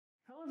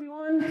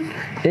Everyone,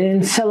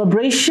 in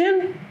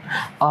celebration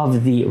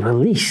of the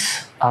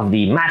release of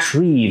the Matt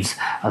Reeves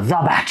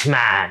The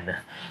Batman,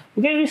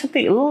 we're going to do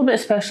something a little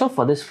bit special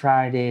for this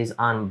Friday's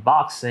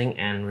unboxing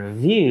and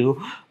review.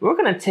 We're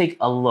going to take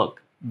a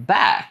look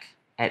back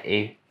at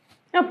a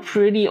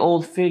pretty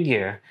old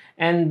figure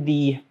and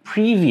the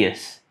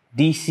previous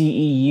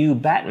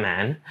DCEU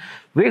Batman.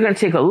 We're going to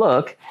take a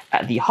look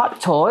at the Hot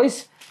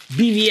Toys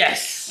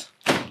BVS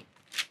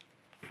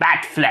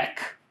Batfleck,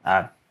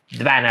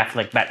 the Ben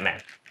Affleck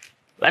Batman.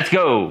 Let's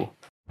go!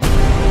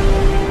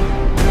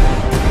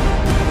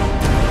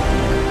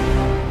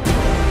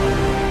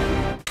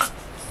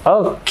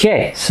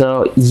 Okay,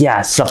 so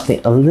yeah, something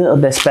a little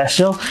bit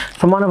special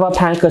from one of our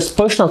Paniacs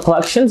personal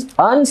collections,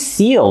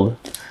 unsealed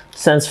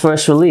since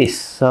first release.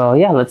 So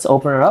yeah, let's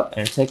open it up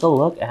and take a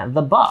look at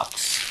the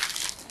box.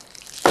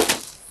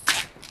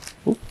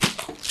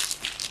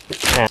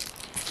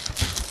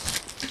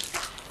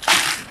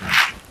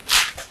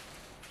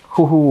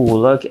 Ooh,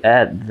 look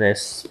at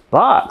this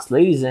box,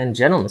 ladies and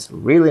gentlemen. It's a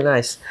really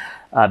nice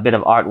bit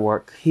of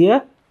artwork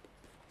here.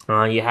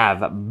 You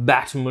have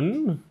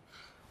Batman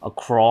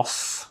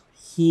across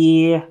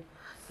here.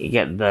 You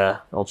get the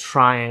little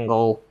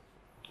triangle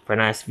for a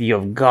nice view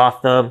of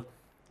Gotham.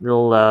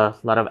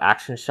 Lot of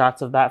action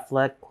shots of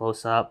Batfleck,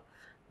 close up.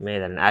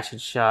 Made an action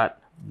shot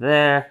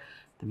there.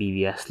 The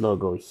BVS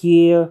logo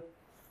here.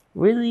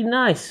 Really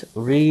nice,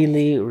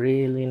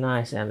 really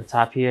nice. And the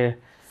top here,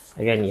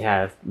 again, you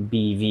have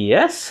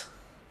BVS,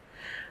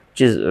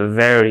 which is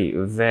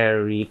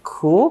very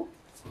cool.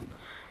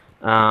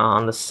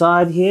 On the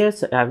side here,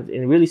 so I have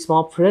in really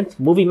small print,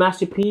 movie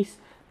masterpiece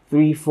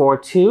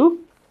 342,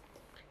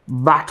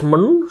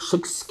 Batman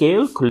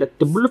 6-scale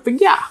collectible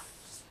figure.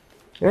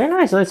 Very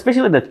nice, and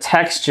especially the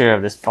texture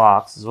of this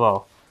box as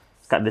well.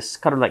 It's got this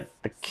kind of like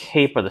the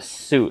cape or the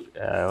suit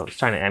I was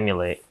trying to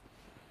emulate.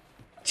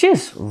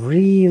 Just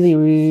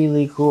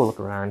really cool. Look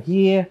around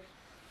here.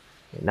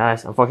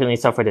 Nice. Unfortunately,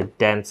 it's suffered a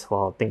dent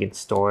while thinking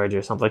storage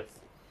or something.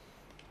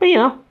 But you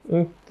know,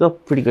 still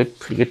pretty good.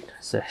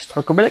 It's a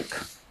historical relic.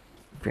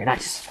 Very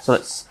nice. So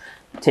let's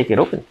take it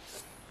open.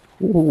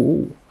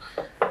 Ooh,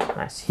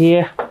 nice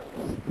here.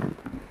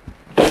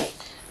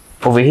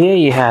 Over here,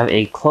 you have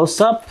a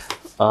close-up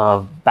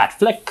of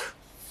Batfleck.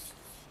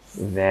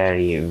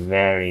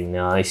 Very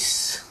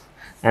nice.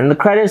 And the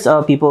credits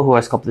of people who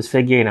have sculpted this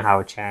figure, you know,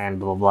 Howard Chan,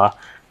 blah blah.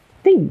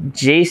 I think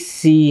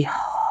JC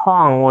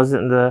Hong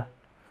wasn't the.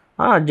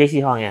 Oh,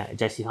 JC Hong, yeah.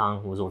 JC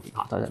Hong was working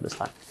Hot Toys at this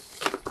time.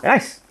 Very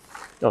nice.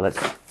 So let's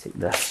take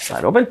the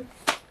side open.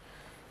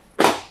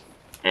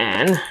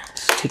 And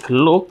let's take a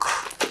look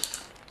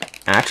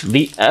at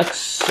the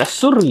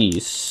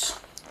accessories.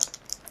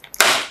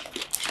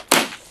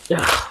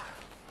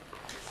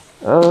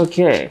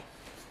 Okay.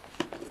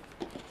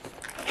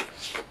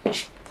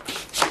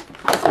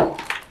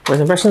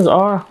 First impressions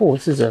are, oh,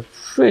 this is a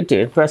pretty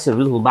impressive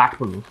little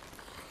Batman.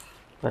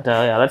 But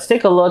yeah, let's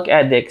take a look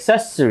at the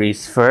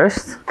accessories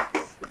first.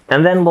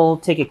 And then we'll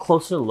take a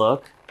closer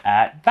look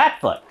at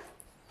Batfleck.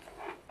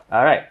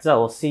 Alright, so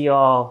we'll see you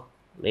all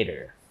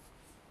later.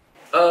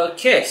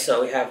 Okay,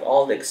 so we have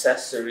all the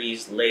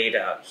accessories laid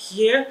out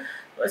here.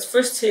 Let's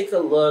first take a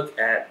look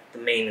at the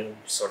main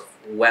sort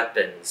of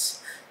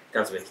weapons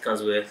it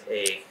comes with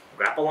a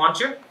grapple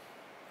launcher.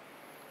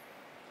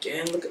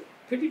 Again, look at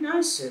pretty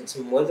nice, and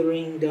some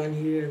weathering down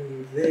here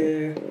and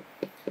there.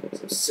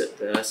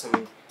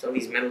 Some of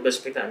these metal bits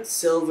picked out in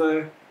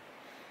silver.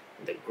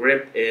 The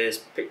grip is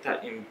picked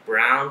out in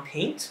brown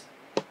paint.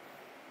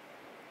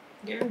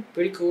 Again,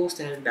 pretty cool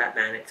standard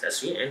Batman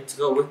accessory. And to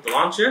go with the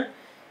launcher,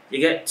 you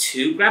get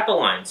two grapple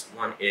lines.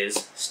 One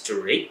is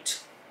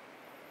straight,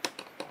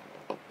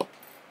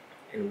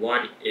 and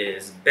one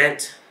is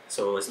bent.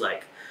 So it's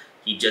like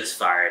he just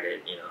fired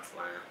it, you know, if you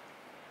want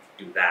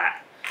to do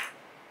that.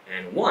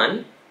 And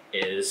one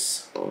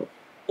is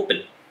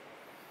open.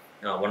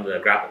 One of the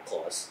grapple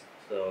claws.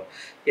 So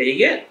yeah, you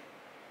get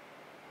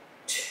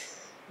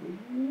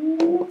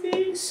two of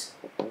these.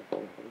 I'm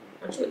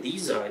not sure what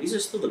these are. These are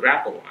still the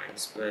grapple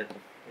lines, but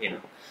you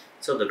know,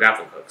 still the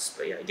grapple hooks.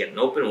 But yeah, you get an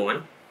open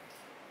one,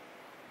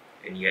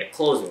 and you get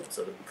closed one.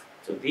 So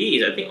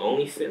these I think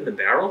only fit in the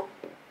barrel.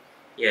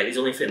 Yeah, these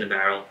only fit in the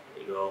barrel.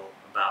 They go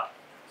about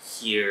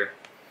here.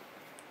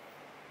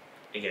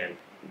 Again,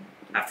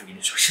 have to read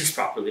instructions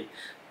properly.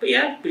 But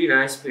yeah, pretty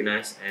nice.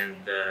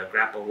 And the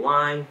grapple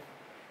line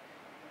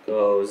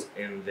goes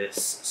in this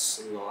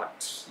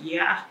slot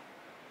here,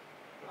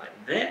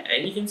 right there,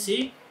 and you can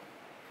see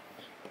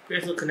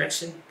pretty little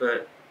connection.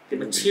 But the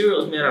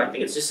material is made out, I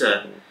think it's just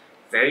a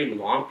very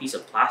long piece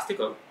of plastic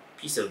or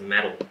piece of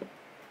metal.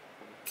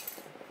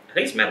 I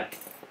think it's metal. You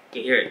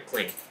can hear it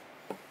cling.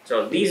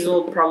 So these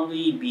will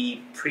probably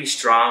be pretty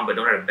strong, but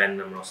don't have to bend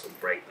them or else they'll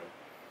break them.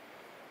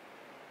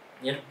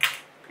 Yeah,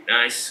 pretty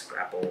nice.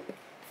 Grapple.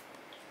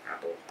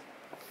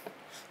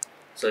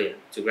 So yeah,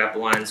 two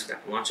grapple lines,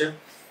 grapple launcher.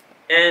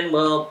 And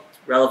well,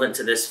 relevant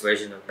to this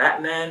version of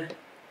Batman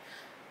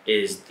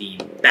is the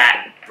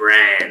Bat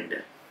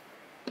brand.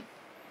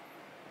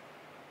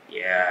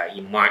 Yeah, he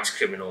marks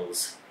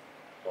criminals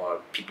or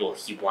people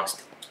he wants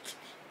to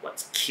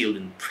what's killed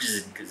in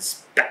prison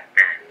because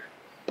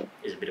Batman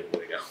is a bit of a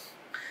weirdo.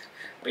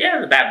 But yeah,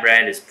 the Bat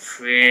brand is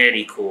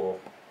pretty cool.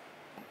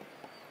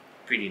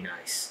 Pretty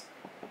nice.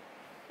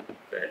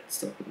 But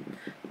still,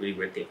 really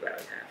weird thing Batman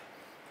have.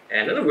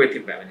 And another weird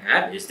thing Batman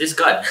have is this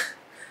gun.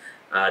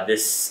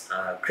 This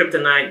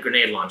kryptonite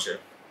grenade launcher.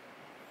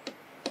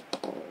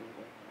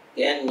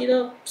 Again, you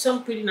know,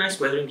 some pretty nice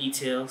weathering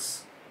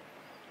details.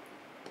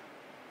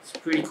 It's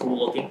pretty cool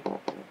looking.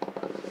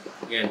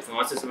 Again, from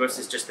Monsters vs.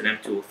 it's just an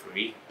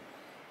M203.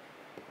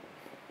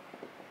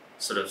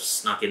 Sort of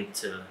snuck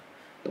into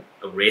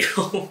a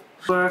rail.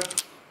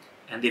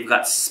 And they've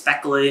got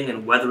speckling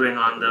and weathering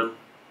on them,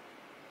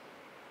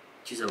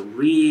 which is a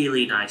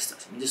really nice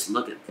touch. I mean, just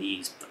look at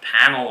these, the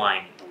panel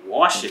lining, the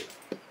washing.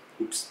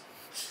 Oops.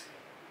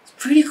 It's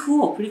pretty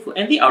cool, pretty cool.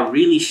 And they are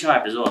really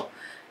sharp as well.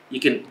 You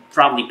can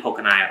probably poke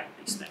an eye out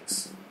with these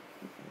things.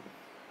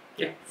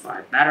 Yeah,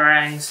 5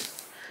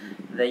 batarangs.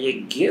 There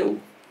you go.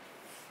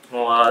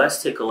 Well,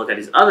 let's take a look at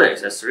these other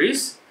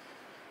accessories,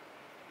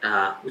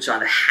 which are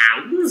the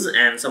hands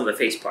and some of the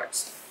face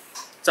parts.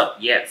 So,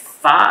 you get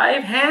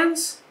 5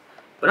 hands,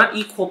 but not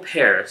equal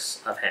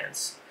pairs of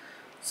hands.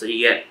 So you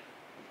get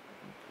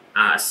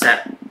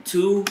set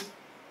 2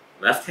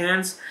 left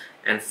hands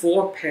and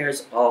 4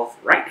 pairs of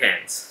right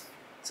hands.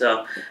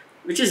 So,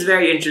 which is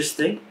very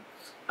interesting.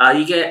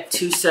 You get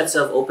 2 sets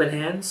of open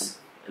hands.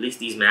 At least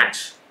these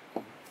match.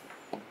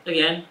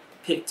 Again,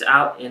 picked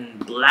out in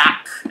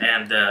black,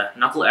 and the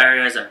knuckle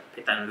areas are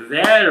picked out in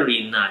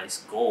very nice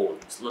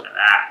gold. Just look at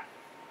that.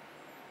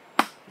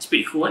 It's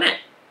pretty cool, isn't it?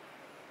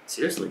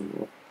 Seriously.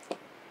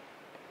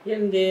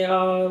 And they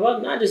are, well,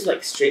 not just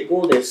like straight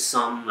gold, there's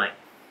some like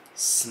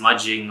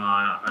smudging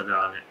on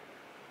it,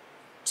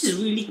 which is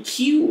really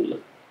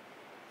cute.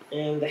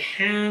 And the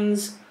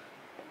hands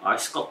are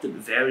sculpted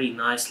very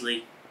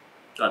nicely.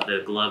 Got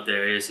the gloved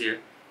areas here.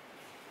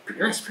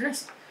 Pretty nice, pretty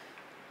nice.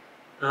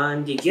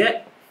 And you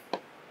get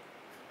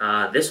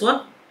this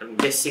one. I'm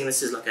guessing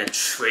this is like a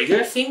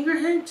trigger finger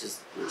hand,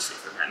 just really safe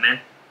for Batman.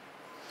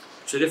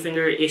 Trigger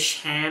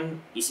finger-ish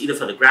hand. It's either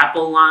for the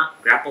grapple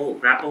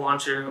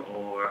launcher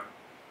or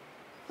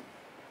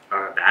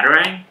a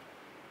batarang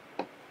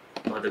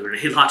or the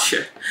grenade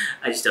launcher.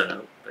 I just don't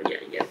know. But yeah,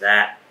 you get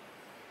that.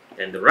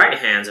 And the right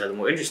hands are the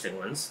more interesting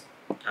ones.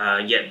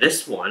 Yet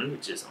this one,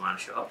 which is I want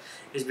to show up,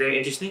 is very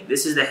interesting.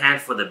 This is the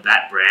hand for the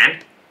Bat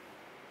brand.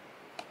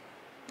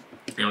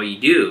 And what you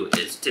do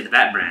is take the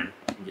Bat brand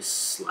and just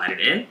slide it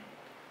in.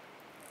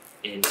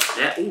 And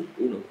that, ooh,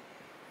 no.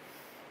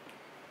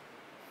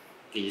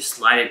 Okay, you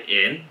slide it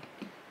in,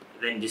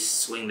 then just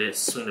swing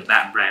the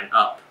Bat brand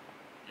up.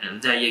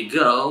 And there you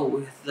go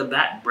with the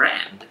Bat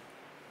brand.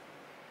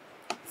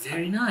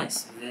 Very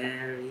nice.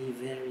 Very,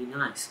 very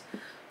nice.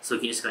 So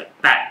you can just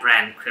like Bat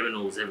brand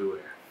criminals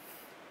everywhere.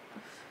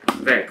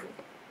 Very cool.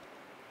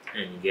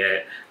 And you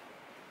get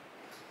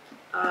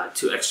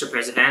 2 extra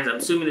pairs of hands. I'm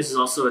assuming this is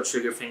also a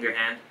trigger finger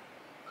hand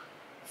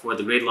for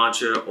the grenade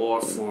launcher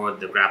or for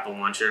the grapple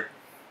launcher.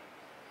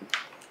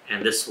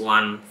 And this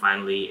one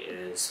finally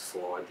is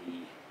for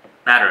the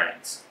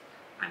batarangs.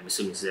 I'm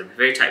assuming this is a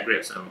very tight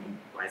grip. So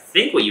I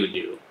think what you would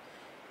do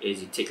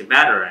is you take a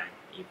batarang,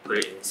 you put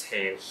it in his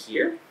hand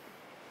here,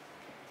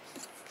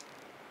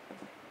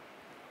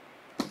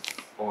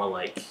 or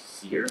like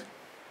here.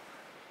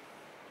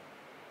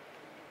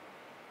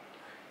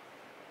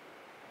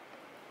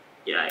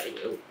 Yeah, I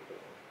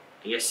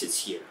guess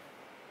it's here.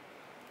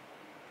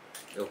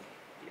 Oh,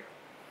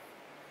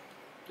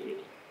 here.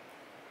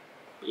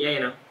 Yeah, you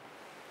know.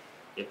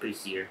 Yeah, put it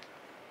here.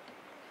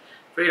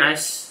 Very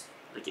nice.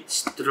 Like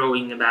it's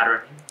throwing the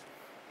batarang.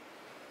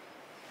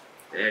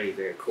 Very,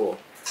 very cool.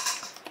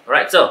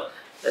 Alright, so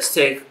let's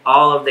take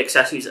all of the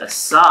accessories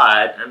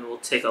aside and we'll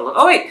take a look.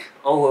 Oh, wait!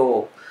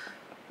 Oh,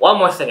 one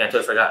more thing I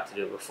totally forgot to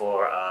do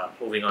before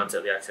moving on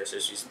to the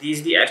accessories.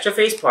 These are the extra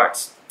face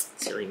parts.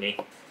 Silly me.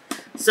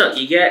 So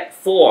you get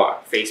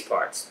 4 face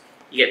parts.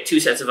 You get 2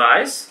 sets of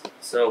eyes.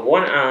 So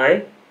one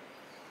eye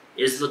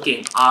is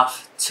looking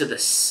off to the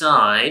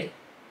side,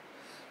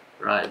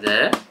 right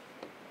there.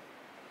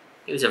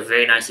 These are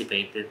very nicely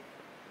painted.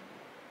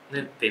 And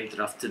then painted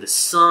off to the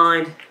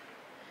side.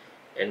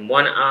 And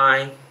one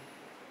eye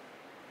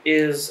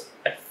is,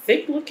 I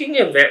think, looking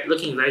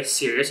very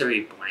serious, a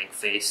very blank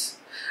face.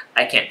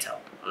 I can't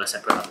tell unless I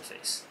put on the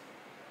face.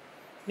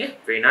 Yeah,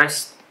 very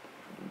nice.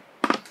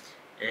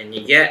 And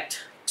you get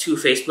 2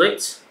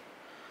 faceplates.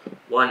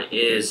 One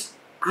is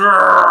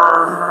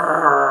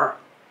grrr.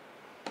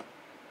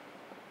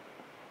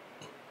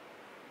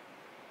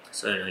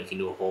 So you can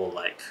do a whole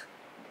like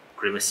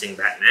grimacing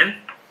Batman.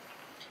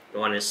 The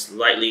one is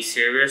slightly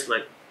serious,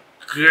 like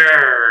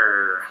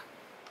grrr.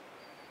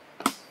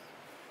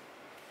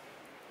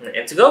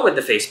 And to go with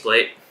the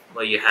faceplate,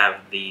 well, you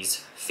have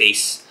these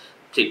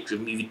faceplate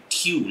removal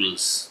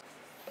tools.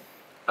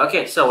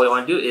 Okay, so what you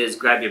want to do is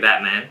grab your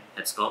Batman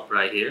head sculpt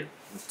right here.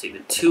 Take the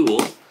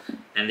tool,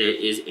 and there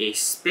is a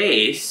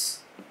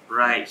space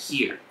right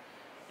here,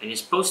 and you're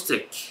supposed to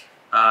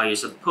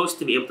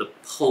be able to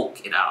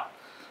poke it out.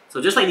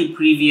 So just like the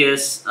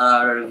previous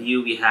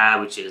review we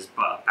had, which is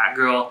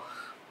Batgirl,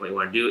 what you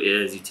want to do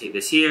is you take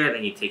this here,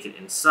 then you take it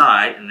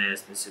inside, and then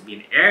this would be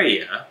an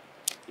area.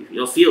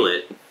 You'll feel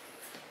it.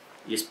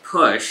 You just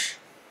push,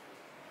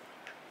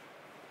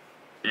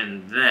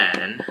 and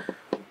then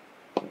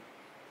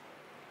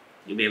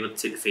you'll be able to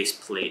take the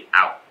faceplate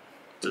out.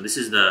 So this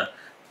is the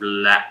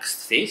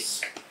relaxed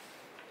face.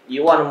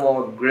 You want a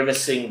more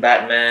grimacing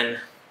Batman,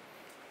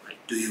 like,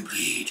 do you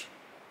bleed?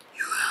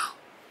 You will.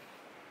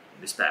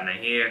 This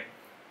Batman here,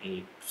 and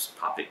you just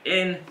pop it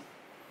in,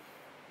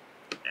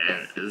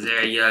 and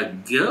there you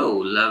go,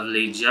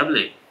 lovely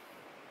jubbly.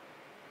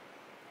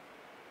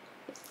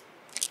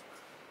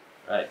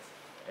 Right,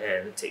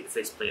 and take the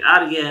faceplate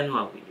out again.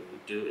 What we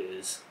do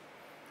is,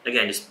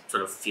 again, just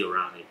sort of feel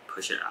around and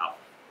push it out.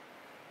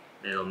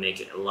 Then it'll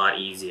make it a lot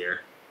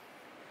easier.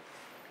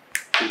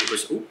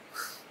 Ooh.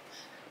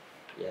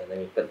 Yeah, let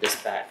me put this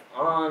back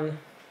on.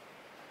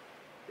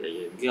 There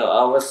you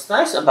go. What's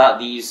nice about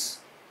these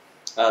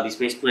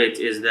faceplates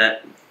is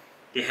that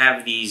they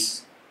have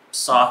these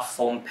soft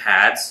foam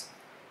pads,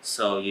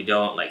 so you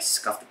don't like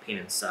scuff the paint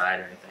inside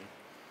or anything.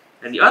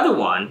 And the other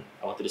one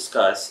I want to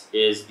discuss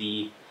is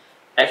the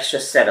extra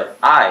set of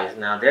eyes.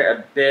 Now they're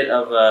a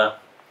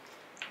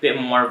bit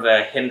more of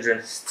a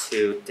hindrance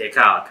to take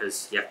out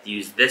because you have to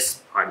use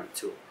this part of the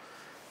tool.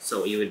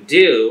 So what you would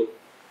do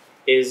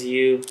is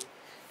you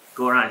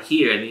go around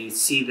here and you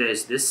see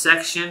there's this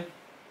section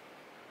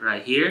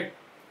right here.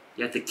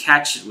 You have to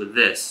catch it with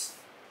this.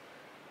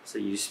 So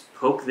you just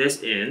poke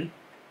this in,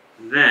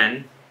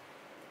 then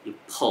you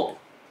pull.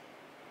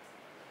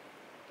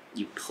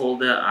 You pull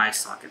the eye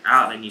socket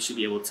out, and you should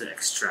be able to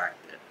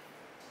extract it.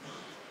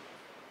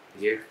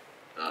 Here,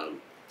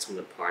 some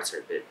of the parts are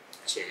a bit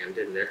jammed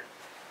in there,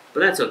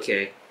 but that's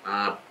okay.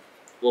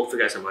 We'll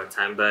figure out some other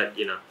time. But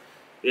you know,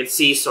 you can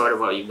see sort of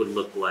what you would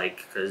look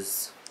like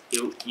because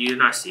you're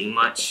not seeing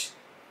much.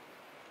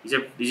 These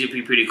would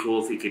be pretty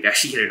cool if you could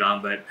actually get it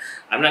on, but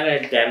I'm not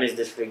gonna damage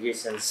this figure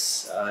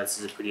since this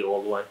is a pretty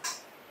old one.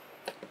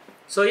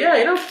 So yeah,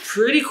 you know,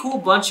 pretty cool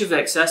bunch of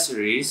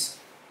accessories,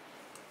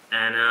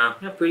 and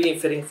yeah, pretty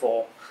fitting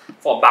for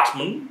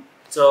Batman.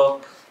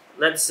 So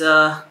let's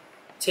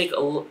take a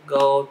look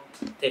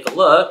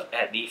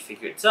at the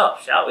figure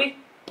itself, shall we?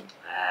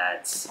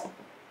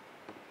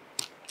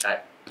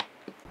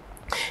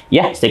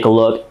 Yeah, let's take a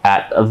look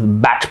at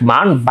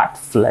Batman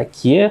Batfleck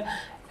here.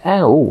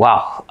 And oh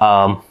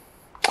wow,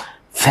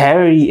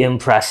 very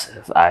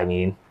impressive. I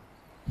mean,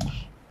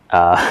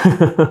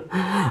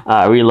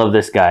 I really love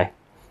this guy.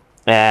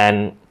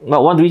 And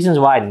well, one of the reasons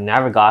why I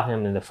never got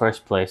him in the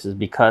first place is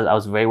because I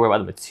was very worried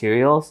about the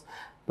materials.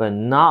 But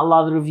not a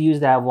lot of the reviews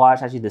that I've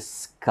watched actually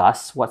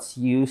discuss what's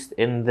used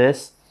in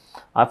this.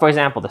 For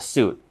example, the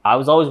suit. I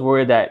was always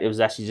worried that it was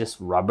actually just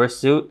rubber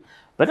suit.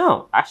 But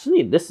no,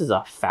 actually this is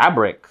a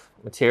fabric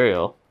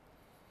material.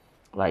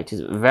 Like,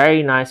 just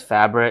very nice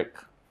fabric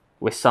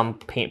with some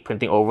paint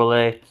printing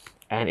overlay,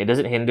 and it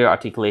doesn't hinder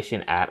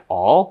articulation at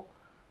all,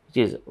 which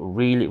is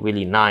really,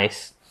 really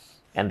nice.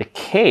 And the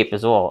cape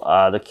as well.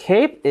 The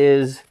cape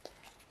is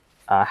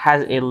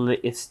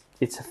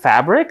it's a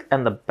fabric,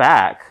 and the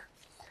back,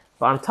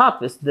 but on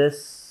top is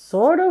this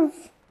sort of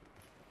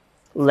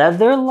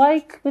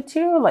leather-like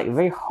material, like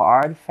very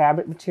hard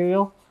fabric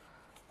material.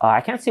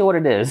 I can't say what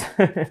it is.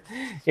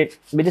 it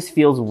just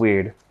feels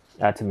weird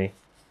to me.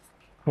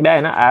 Yeah,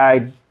 and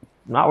I'm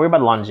not worried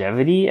about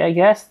longevity, I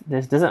guess.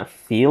 This doesn't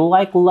feel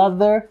like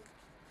leather,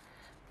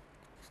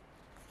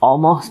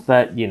 almost,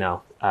 but you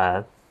know,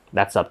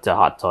 that's up to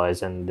Hot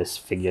Toys and this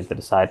figure to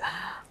decide.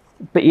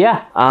 But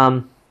yeah,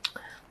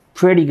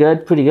 pretty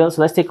good, pretty good.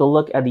 So let's take a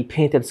look at the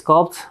painted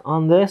sculpt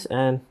on this,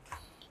 and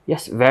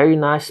yes, very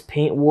nice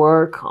paint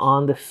work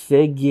on the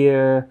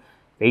figure.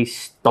 Very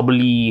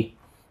stubbly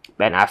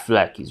Ben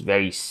Affleck. He's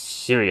very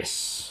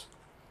serious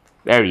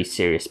Ben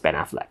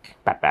Affleck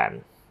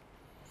Batman,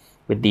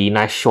 with the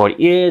nice short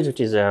ears, which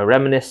is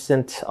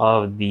reminiscent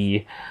of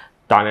the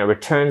Dark Knight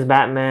Returns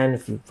Batman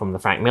from the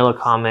Frank Miller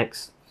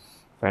comics.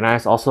 Very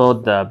nice. Also,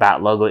 the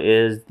bat logo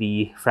is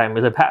the Frank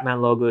Miller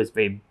Batman logo. It's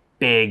very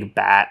big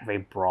bat, very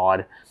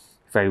broad,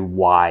 very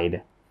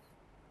wide.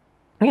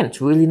 Again,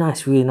 it's really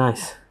nice, really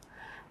nice.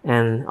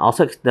 And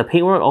also, the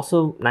paintwork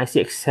also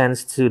nicely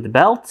extends to the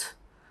belt,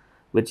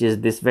 which is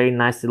this very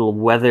nice little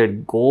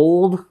weathered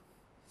gold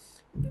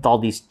with all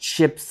these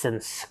chips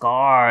and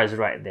scars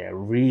right there.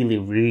 Really,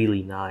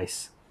 really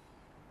nice.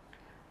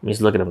 Let me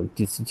just look at them.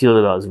 The detail of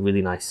the belt is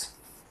really nice.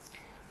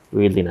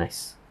 Really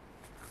nice.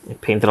 I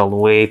painted all the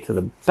way to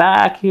the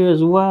back here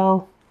as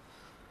well.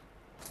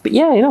 But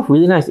yeah, you know,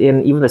 really nice.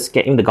 And even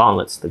the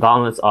gauntlets. The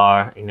gauntlets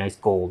are a nice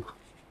gold.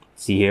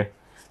 See here?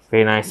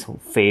 Very nice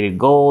faded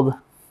gold.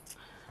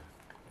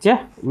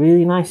 Yeah,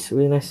 really nice,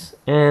 really nice.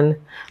 And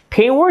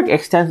paintwork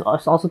extends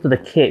also to the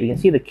cape. You can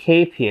see the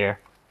cape here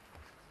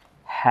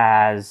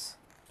has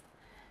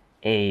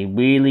a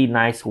really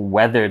nice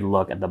weathered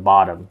look at the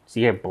bottom.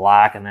 See here,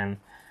 black, and then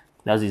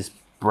there's these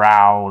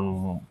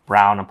brown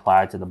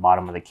applied to the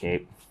bottom of the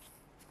cape,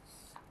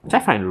 which I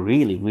find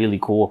really, really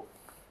cool.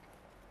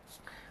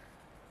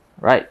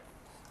 Right,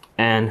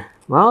 and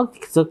well,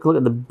 let's look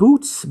at the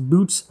boots.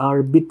 Boots are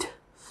a bit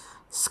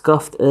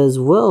scuffed as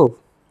well.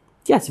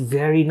 Yeah, it's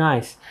very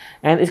nice.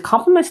 And it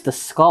complements the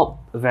sculpt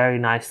very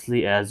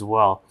nicely as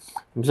well.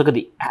 Just look at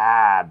the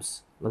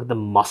abs. Look at the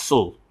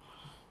muscle.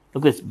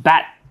 Look at this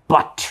bat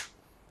butt.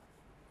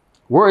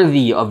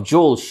 Worthy of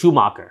Joel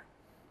Schumacher.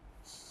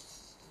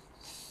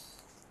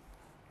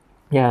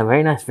 Yeah,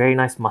 very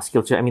nice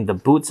musculature. I mean, the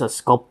boots are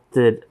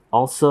sculpted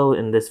also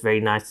in this very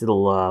nice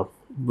little,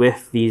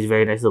 with these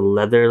very nice little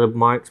leather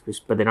marks,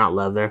 but they're not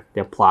leather,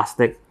 they're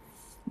plastic.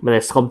 But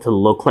they're sculpted to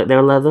look like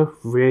they're leather.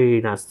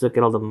 Very nice. Look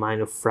at all the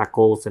minor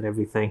freckles and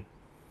everything.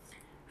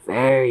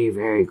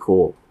 Very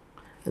cool.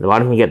 At the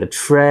bottom you get the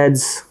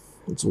treads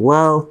as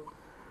well.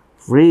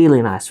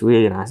 Really nice,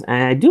 really nice.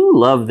 And I do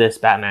love this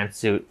Batman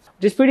suit.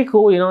 Just pretty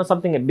cool, you know,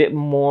 something a bit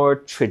more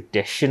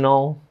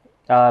traditional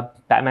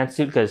Batman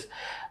suit, because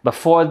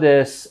before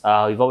this,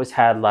 we've always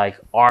had like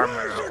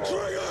armor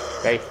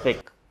or very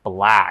thick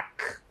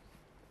black.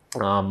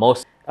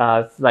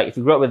 Like if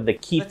you grew up with the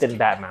Keaton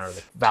Batman or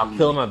the Val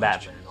Kilmer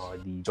Batman or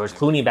the George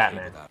Clooney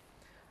Batman,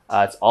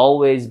 it's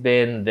always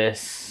been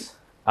this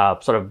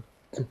sort of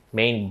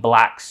main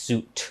black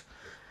suit.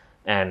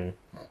 And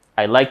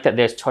I like that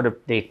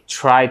they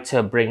tried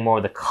to bring more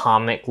of the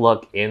comic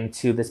look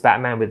into this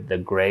Batman with the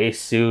gray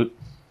suit.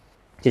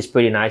 Just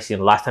pretty nice. You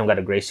know, the last time I got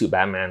a gray suit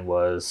Batman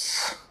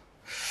was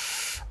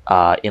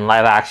in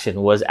live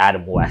action was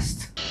Adam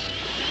West.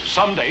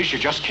 Some days you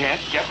just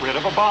can't get rid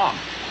of a bomb.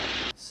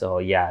 So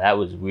yeah, that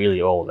was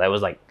really old. That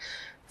was like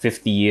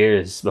 50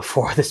 years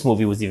before this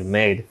movie was even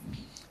made.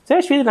 So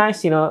it's really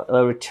nice, you know,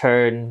 a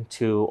return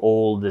to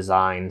old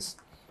designs.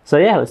 So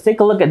yeah, let's take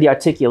a look at the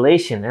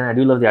articulation. And I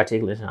do love the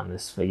articulation on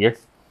this figure.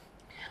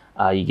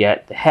 You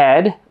get the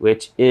head,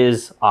 which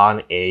is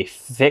on a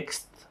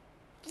fixed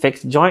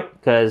joint,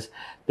 because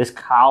this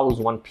cowl is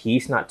one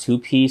piece, not two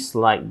piece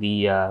like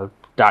the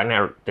Dark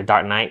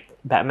Knight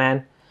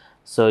Batman.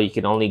 So you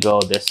can only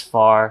go this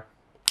far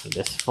and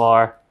this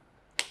far.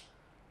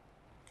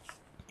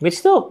 It's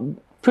still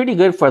pretty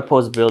good for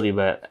posability,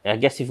 but I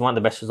guess if you want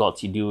the best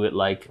results, you do it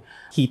like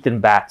Keaton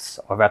Bats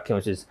or Val Kilmer,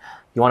 which is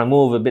you want to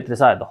move a bit to the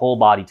side, the whole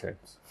body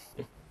turns.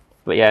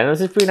 But yeah,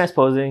 this is pretty nice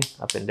posing,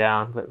 up and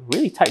down, but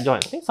really tight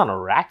joint. I think it's on a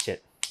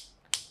ratchet.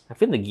 I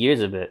feel the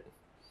gears a bit.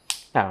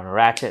 Yeah, on a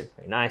ratchet,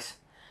 very nice.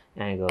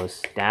 And it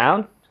goes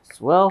down as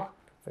well,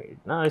 very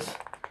nice.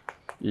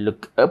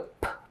 Look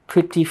up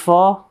pretty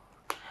far,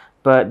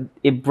 but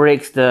it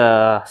breaks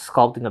the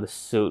sculpting of the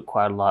suit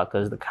quite a lot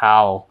because the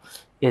cowl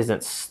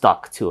isn't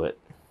stuck to it,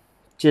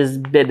 which is a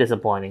bit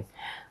disappointing.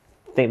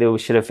 I think that we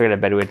should have figured out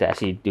a better way to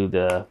actually do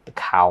the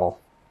cowl.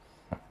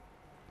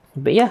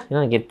 But yeah, you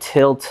know, you get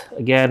tilt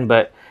again,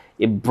 but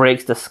it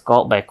breaks the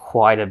sculpt by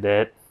quite a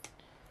bit.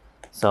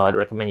 So I'd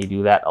recommend you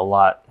do that a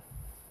lot.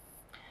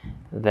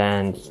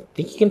 Then I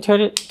think you can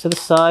turn it to the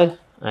side.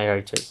 I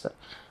already turned it.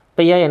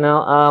 But yeah, you know,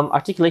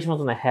 articulation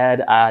was on the head.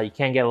 You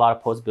can't get a lot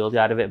of posability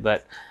out of it,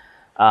 but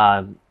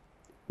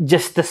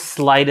just the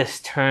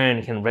slightest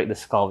turn can break the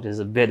sculpt, which is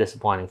a bit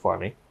disappointing for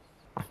me.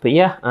 But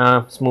yeah,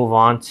 let's move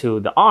on to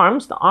the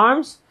arms. The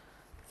arms,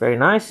 very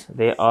nice.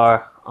 They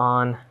are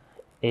on,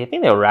 I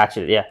think they were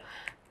ratcheted, yeah.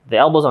 The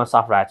elbow's on a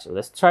soft ratchet.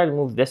 Let's try to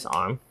move this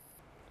arm.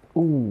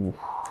 Ooh,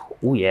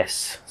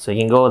 yes. So you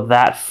can go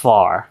that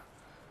far.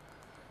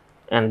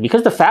 And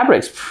because the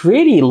fabric's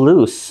pretty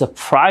loose,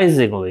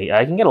 surprisingly,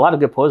 I can get a lot of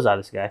good poses out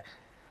of this guy.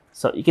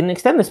 So you can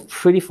extend this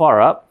pretty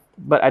far up,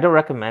 but I don't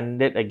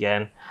recommend it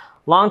again.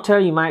 Long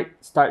term, you might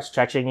start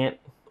stretching it,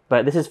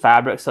 but this is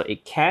fabric, so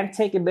it can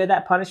take a bit of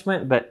that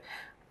punishment, but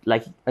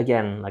like,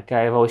 again, like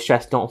I've always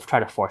stressed, don't try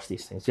to force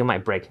these things. You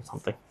might break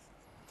something.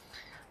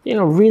 You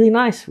know, really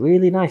nice,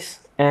 really nice.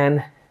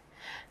 And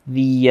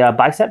the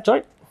bicep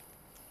joint,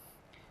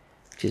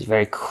 which is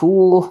very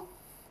cool.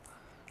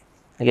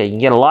 Again, you can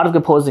get a lot of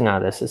good posing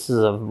out of this. This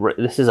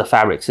is a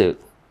fabric suit,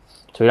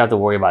 so you don't have to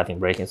worry about anything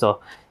breaking. So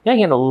yeah, you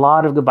get a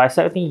lot of good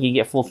bicep. I think you can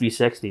get full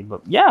 360,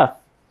 but yeah,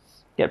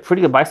 get a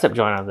pretty good bicep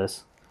joint out of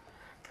this.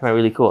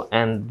 Really cool.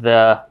 And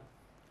the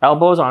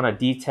elbows on a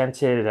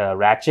detented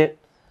ratchet.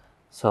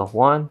 So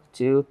 1,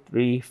 2,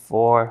 3,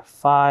 4,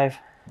 5.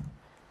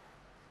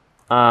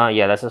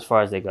 Yeah, that's as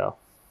far as they go.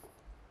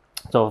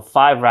 So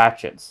 5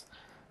 ratchets.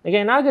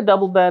 Again, not a good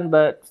double bend,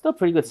 but still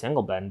pretty good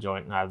single bend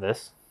joint out of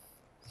this.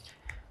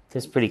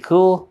 This is pretty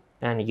cool.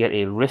 And you get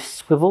a wrist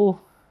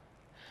swivel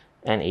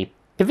and a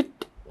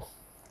pivot.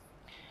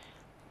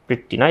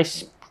 Pretty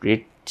nice,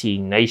 pretty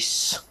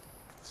nice.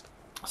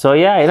 So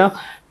yeah, you know,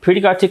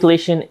 pretty good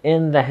articulation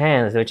in the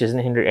hands, which isn't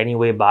hindered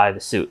anyway by the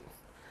suit.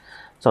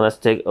 So let's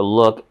take a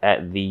look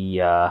at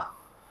the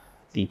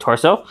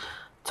torso.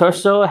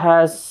 Torso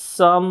has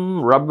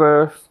some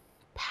rubber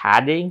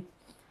padding,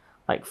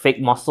 like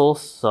fake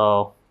muscles,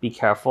 so be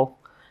careful.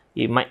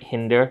 It might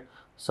hinder.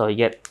 So you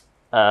get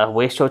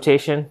waist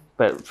rotation,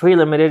 but pretty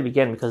limited,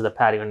 again, because of the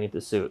padding underneath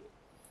the suit.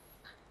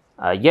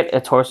 You get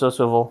a torso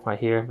swivel right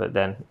here, but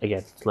then, again,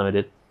 it's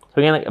limited.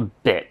 So again, like a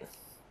bit.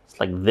 It's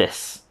like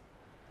this.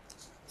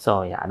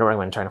 So yeah, I don't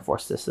recommend trying to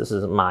force this. This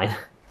isn't mine.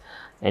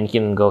 And you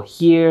can go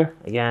here,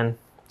 again,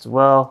 as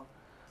well.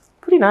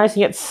 Pretty nice.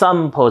 You get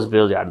some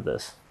posability out of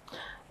this.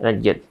 And then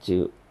you get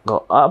to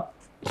go up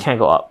You can't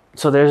go up.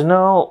 So there's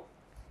no,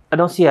 I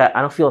don't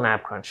feel an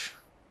ab crunch.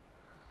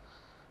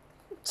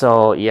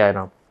 So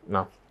yeah,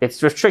 no.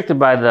 It's restricted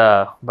by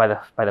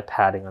the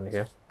padding under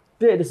here.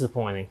 Bit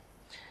disappointing.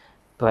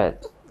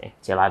 But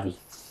c'est la vie.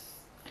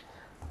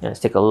 Let's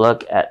take a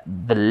look at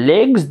the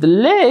legs. The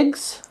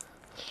legs,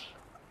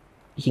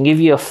 you can give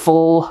you a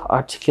full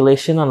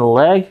articulation on the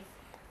leg.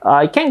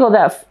 You can go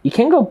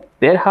a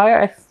bit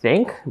higher, I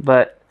think,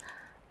 but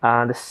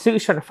the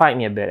suit's trying to fight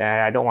me a bit,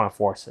 and I don't want to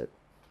force it.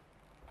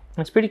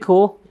 It's pretty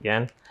cool.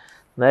 Again,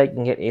 leg, you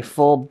can get a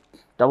full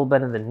double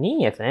bend of the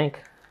knee, I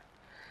think.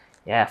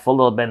 Yeah, full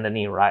little bend of the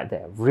knee right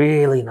there.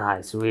 Really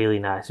nice, really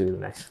nice, really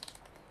nice.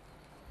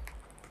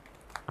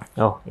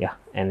 Oh yeah,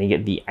 and you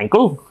get the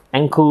ankle.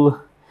 Ankle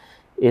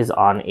is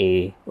on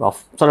a, well,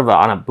 sort of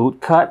on a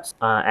boot cut.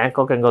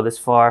 Ankle can go this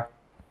far,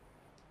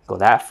 go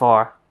that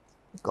far,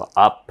 go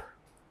up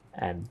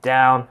and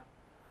down.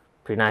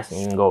 Pretty nice,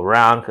 and you can go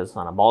around because it's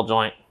on a ball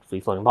joint, free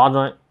floating ball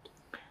joint.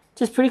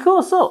 Just pretty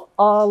cool. So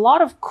a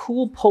lot of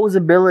cool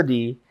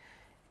posability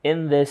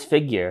in this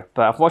figure,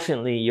 but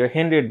unfortunately you're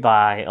hindered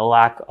by a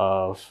lack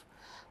of,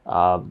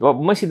 well,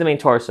 mostly the main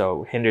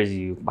torso hinders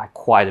you by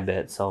quite a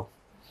bit. So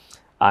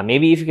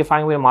maybe if you can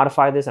find a way to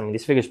modify this. I mean,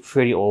 this figure's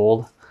pretty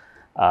old.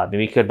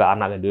 Maybe you could, but I'm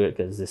not gonna do it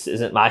because this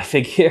isn't my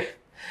figure.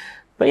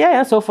 But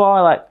yeah, so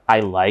far I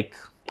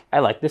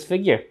like this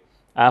figure.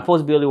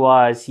 Posability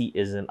wise, he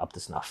isn't up to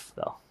snuff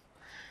though.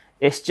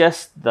 It's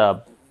just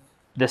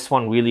this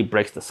one really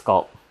breaks the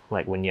sculpt,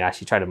 like when you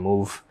actually try to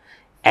move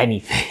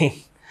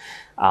anything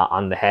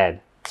on the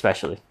head,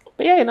 especially.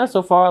 But yeah,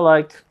 so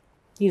far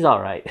he's all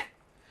right.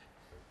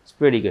 It's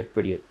pretty good,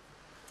 pretty good.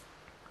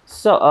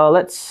 So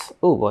let's,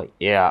 oh boy,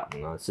 yeah,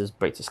 no, let's just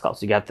break the sculpt.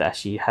 So you got to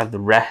actually have the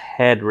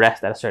head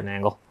rest at a certain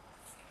angle.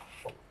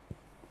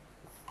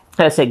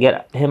 Let's say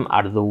get him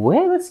out of the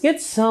way. Let's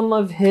get some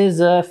of his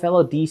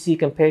fellow DC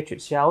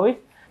compatriots, shall we?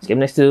 Let's get him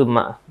next to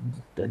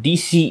the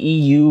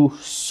DCEU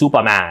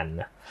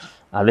Superman.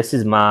 This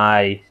is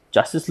my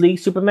Justice League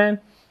Superman.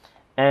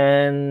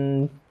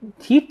 And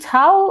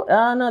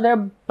no, they're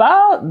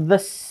about the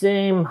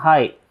same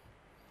height.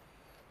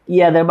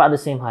 Yeah, they're about the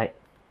same height.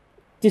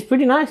 Just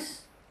pretty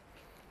nice.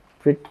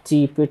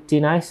 Pretty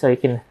nice.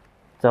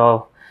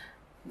 So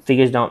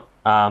figures don't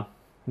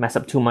mess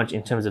up too much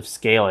in terms of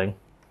scaling.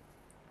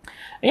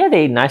 And yeah,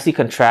 they nicely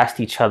contrast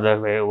each other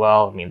very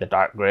well. I mean, the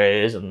dark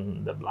grays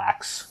and the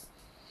blacks.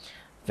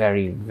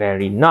 Very,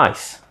 very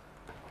nice.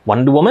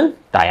 Wonder Woman,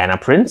 Diana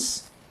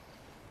Prince,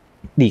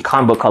 the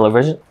comic book color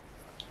version.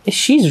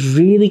 She's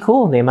really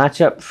cool. They match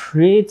up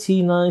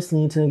pretty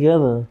nicely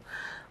together,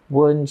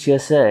 wouldn't you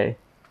say?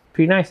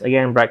 Pretty nice.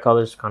 Again, bright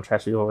colors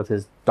contrasted with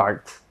his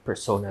dark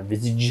persona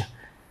visage.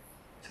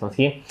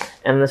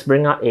 And let's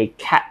bring out a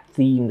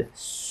cat-themed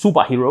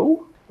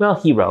superhero. Well,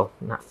 hero,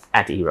 not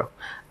anti-hero.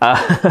 You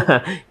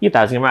thought I was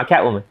talking about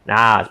Catwoman.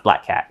 Nah, it's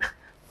Black Cat.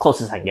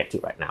 Closest I can get to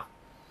right now.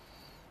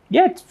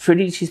 Yeah, it's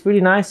pretty. She's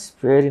pretty nice.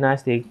 Pretty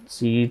nice.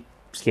 She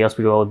scales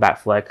pretty well with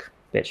Batfleck.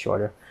 A bit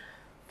shorter.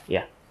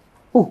 Yeah.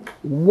 Ooh,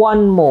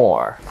 one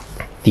more.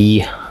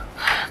 The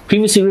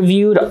previously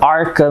reviewed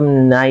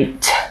Arkham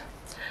Knight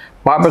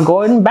Barbara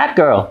Gordon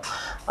Batgirl.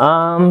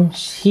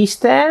 He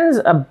stands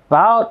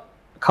about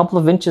a couple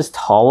of inches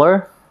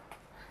taller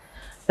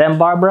than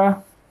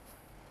Barbara,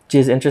 which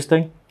is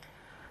interesting.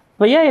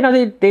 But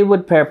yeah, they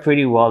would pair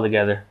pretty well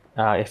together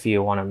if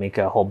you want to make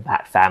a whole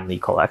Bat family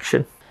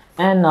collection.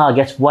 And I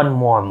guess one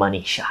more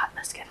money shot.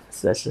 Let's get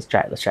it. Let's just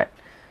try it. Let's try it.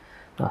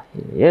 Oh,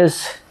 here he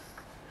is.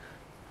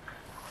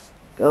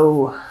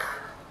 Go.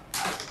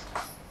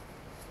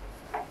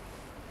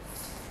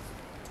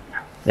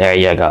 There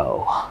you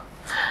go.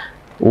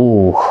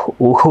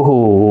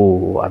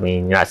 Ooh. I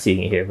mean, you're not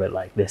seeing it here,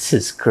 but this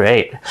is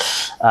great.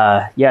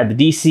 Yeah, the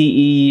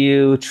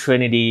DCEU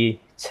Trinity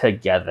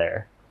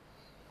together.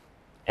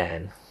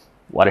 And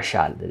what a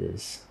shot it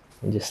is.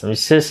 Let's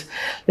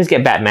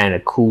get Batman in a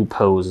cool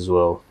pose as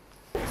well.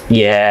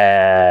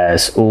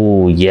 Yes.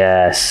 Ooh,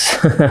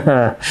 yes.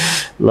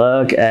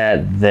 Look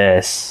at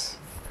this.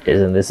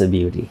 Isn't this a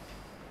beauty?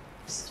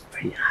 This is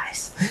pretty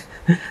nice.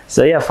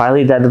 So yeah,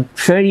 finally got the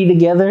Trinity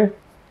together.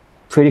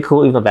 Pretty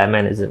cool, even though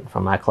Batman isn't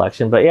from my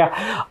collection. But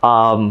yeah,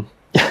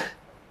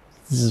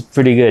 this is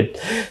pretty good.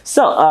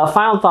 So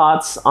final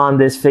thoughts on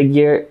this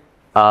figure.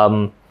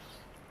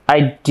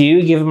 I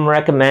do give him a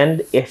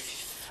recommend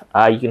if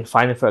you can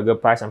find it for a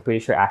good price. I'm pretty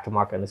sure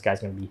aftermarket on this guy's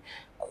going to be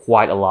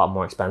quite a lot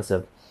more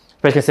expensive,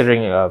 especially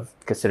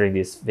considering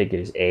this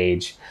figure's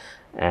age.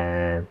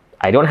 And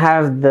I don't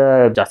have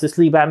the Justice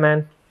League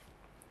Batman,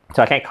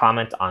 so I can't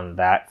comment on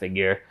that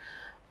figure.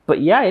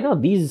 But yeah,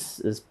 these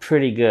is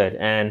pretty good.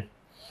 And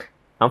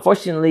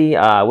unfortunately,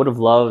 I would have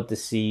loved to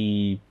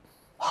see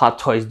Hot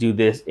Toys do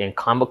this in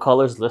combo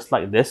colors, just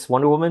like this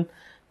Wonder Woman.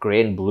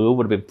 Gray and blue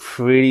would have been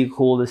pretty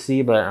cool to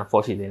see, but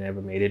unfortunately they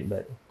never made it.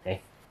 But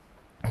hey.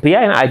 But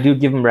yeah, I do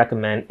give them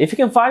recommend. If you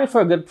can find it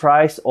for a good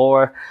price,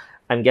 or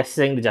I'm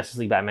guessing the Justice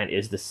League Batman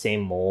is the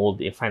same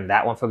mold, if you find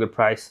that one for a good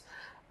price,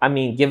 I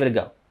mean, give it a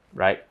go,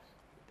 right?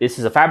 This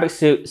is a fabric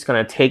suit. It's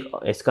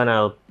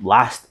gonna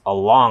last a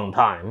long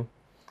time.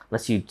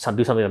 unless you do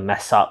something to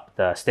mess up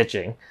the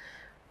stitching.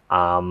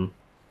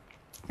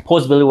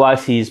 Posability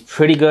wise, he's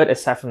pretty good,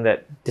 aside from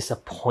that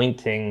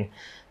disappointing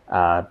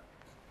ab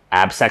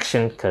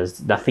section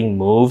because nothing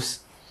moves.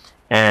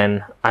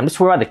 And I'm just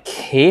worried about the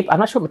cape. I'm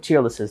not sure what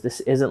material this is. This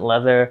isn't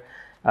leather.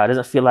 It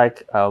doesn't feel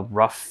like a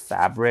rough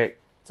fabric.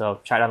 So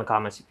try down in the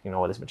comments if you know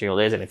what this material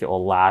is and if it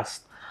will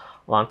last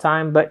a long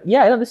time. But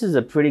yeah, this is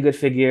a pretty good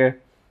figure,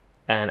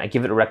 and I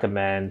give it a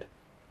recommend.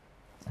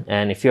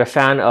 And if you're a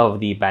fan of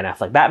the Ben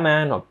Affleck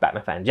Batman, or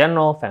Batman fan in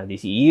general, fan of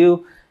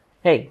DCEU,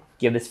 hey,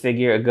 give this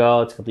figure a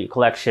go. It's a complete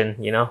collection,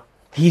 you know.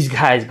 These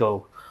guys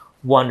go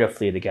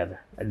wonderfully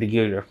together. I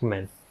do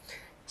recommend.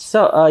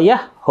 So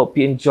yeah, hope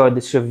you enjoyed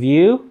this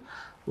review.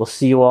 We'll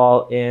see you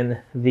all in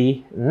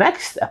the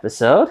next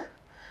episode.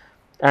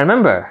 And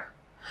remember,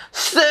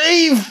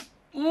 save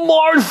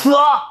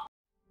Martha!